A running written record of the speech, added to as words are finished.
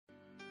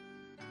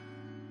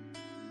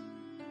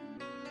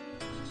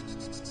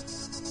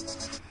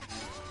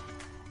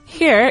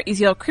Here is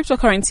your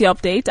cryptocurrency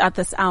update at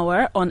this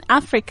hour on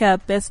Africa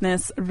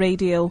Business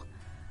Radio.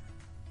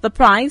 The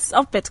price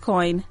of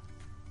Bitcoin,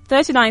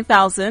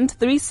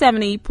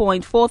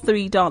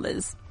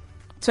 $39,370.43.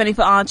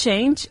 24-hour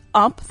change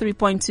up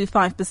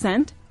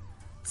 3.25%.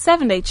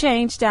 7-day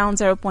change down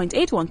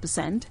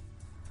 0.81%.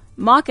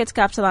 Market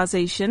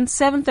capitalization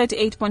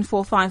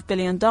 $738.45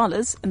 billion, and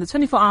the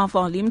 24-hour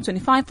volume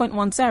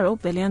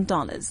 $25.10 billion.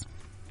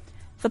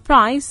 The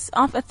price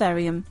of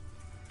Ethereum,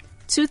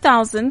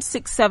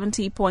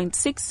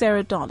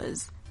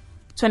 $2,670.60.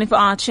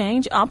 24-hour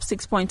change up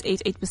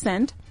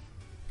 6.88%.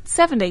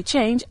 7-day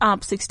change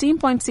up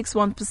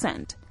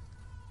 16.61%.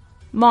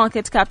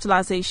 Market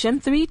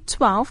capitalization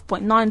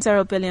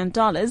 $312.90 billion,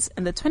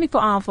 and the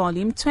 24-hour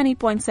volume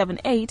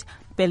 $20.78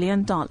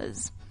 billion.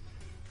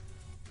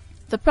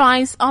 The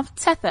price of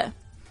Tether,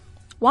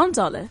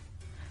 $1.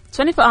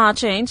 24-hour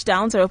change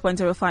down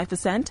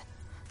 0.05%.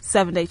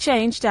 7-day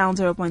change down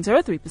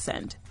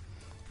 0.03%.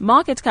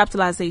 Market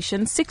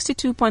capitalization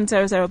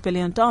 $62.00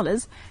 billion,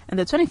 and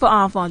the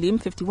 24-hour volume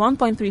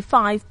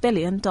 $51.35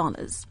 billion.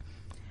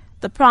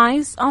 The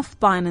price of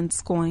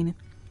Binance Coin,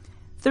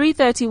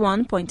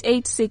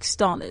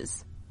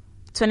 $331.86.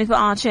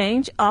 24-hour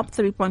change up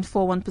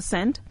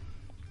 3.41%.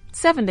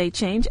 7-day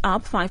change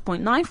up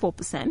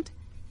 5.94%.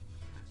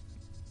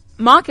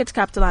 Market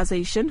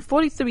capitalization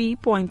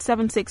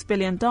 $43.76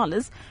 billion,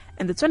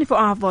 and the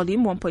 24-hour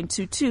volume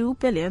 $1.22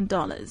 billion.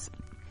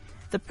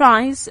 The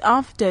price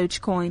of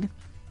Dogecoin,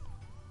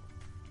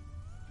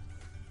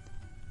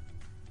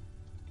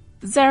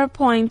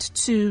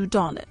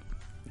 $0.2.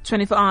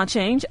 24-hour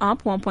change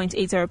up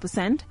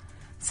 1.80%.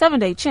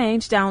 7-day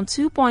change down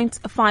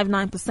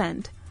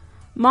 2.59%.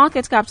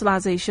 Market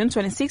capitalization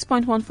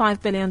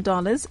 $26.15 billion, and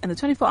the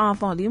 24-hour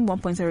volume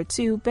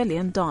 $1.02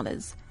 billion.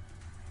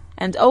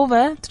 And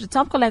over to the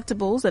top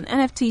collectibles and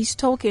NFTs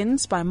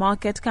tokens by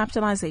market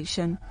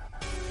capitalization.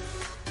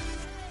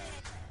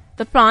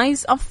 The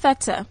price of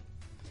Theta,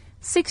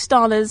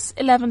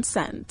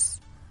 $6.11.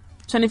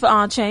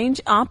 24-hour change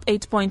up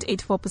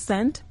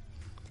 8.84%.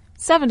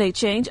 7-day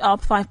change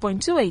up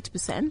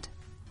 5.28%.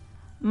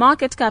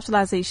 Market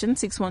capitalization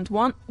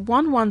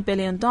 $6.11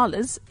 billion,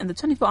 and the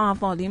 24-hour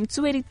volume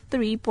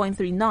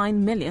 $283.39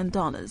 million.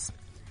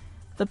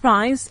 The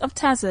price of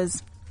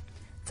Tezos,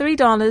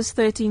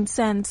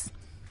 $3.13.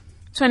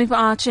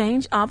 24-hour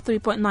change up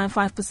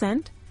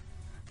 3.95%.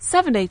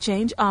 7-day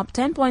change up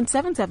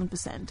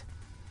 10.77%.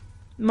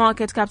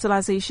 Market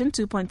capitalization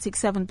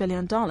 $2.67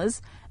 billion,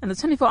 and the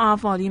 24-hour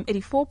volume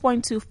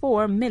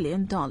 $84.24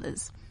 million.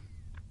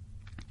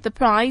 The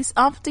price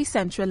of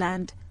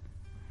Decentraland,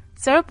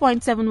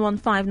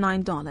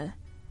 $0.7159.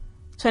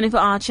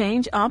 24-hour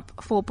change up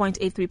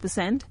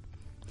 4.83%.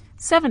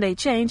 7-day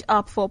change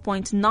up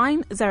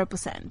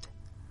 4.90%.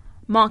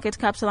 Market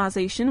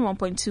capitalization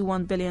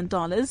 $1.21 billion,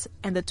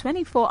 and the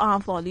 24-hour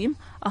volume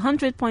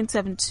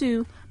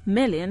 $100.72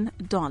 million.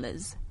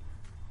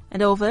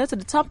 And over to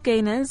the top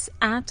gainers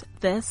at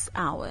this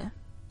hour.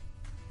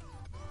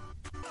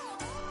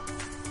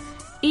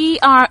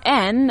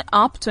 ERN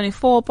up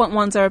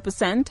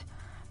 24.10%.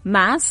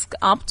 Mask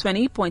up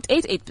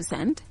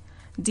 20.88%.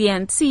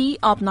 DNT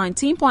up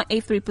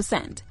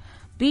 19.83%.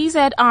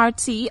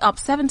 BZRT up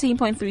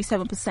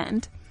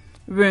 17.37%.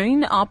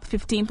 Rune up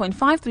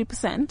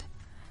 15.53%.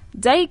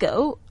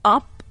 Dago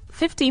up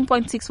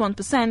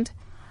 15.61%.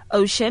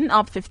 Ocean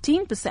up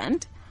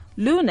 15%.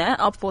 Luna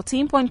up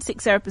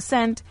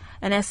 14.60%.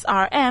 And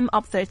SRM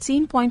up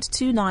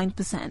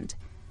 13.29%.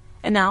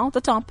 And now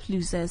the top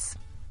losers.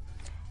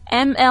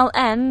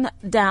 MLN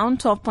down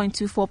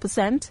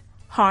 12.24%.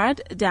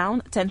 Hard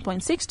down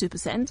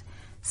 10.62%.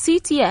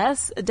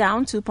 CTS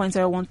down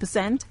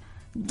 2.01%.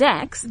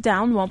 DEXE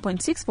down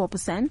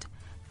 1.64%.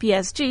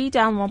 PSG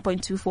down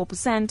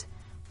 1.24%.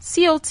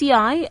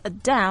 COTI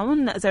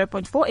down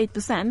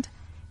 0.48%.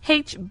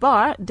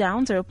 H-bar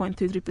down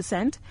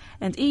 0.33%.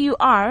 And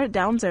EUR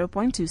down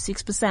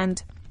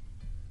 0.26%.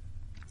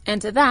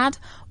 And that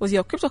was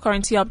your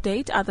cryptocurrency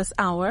update at this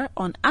hour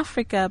on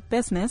Africa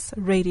Business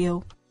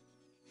Radio.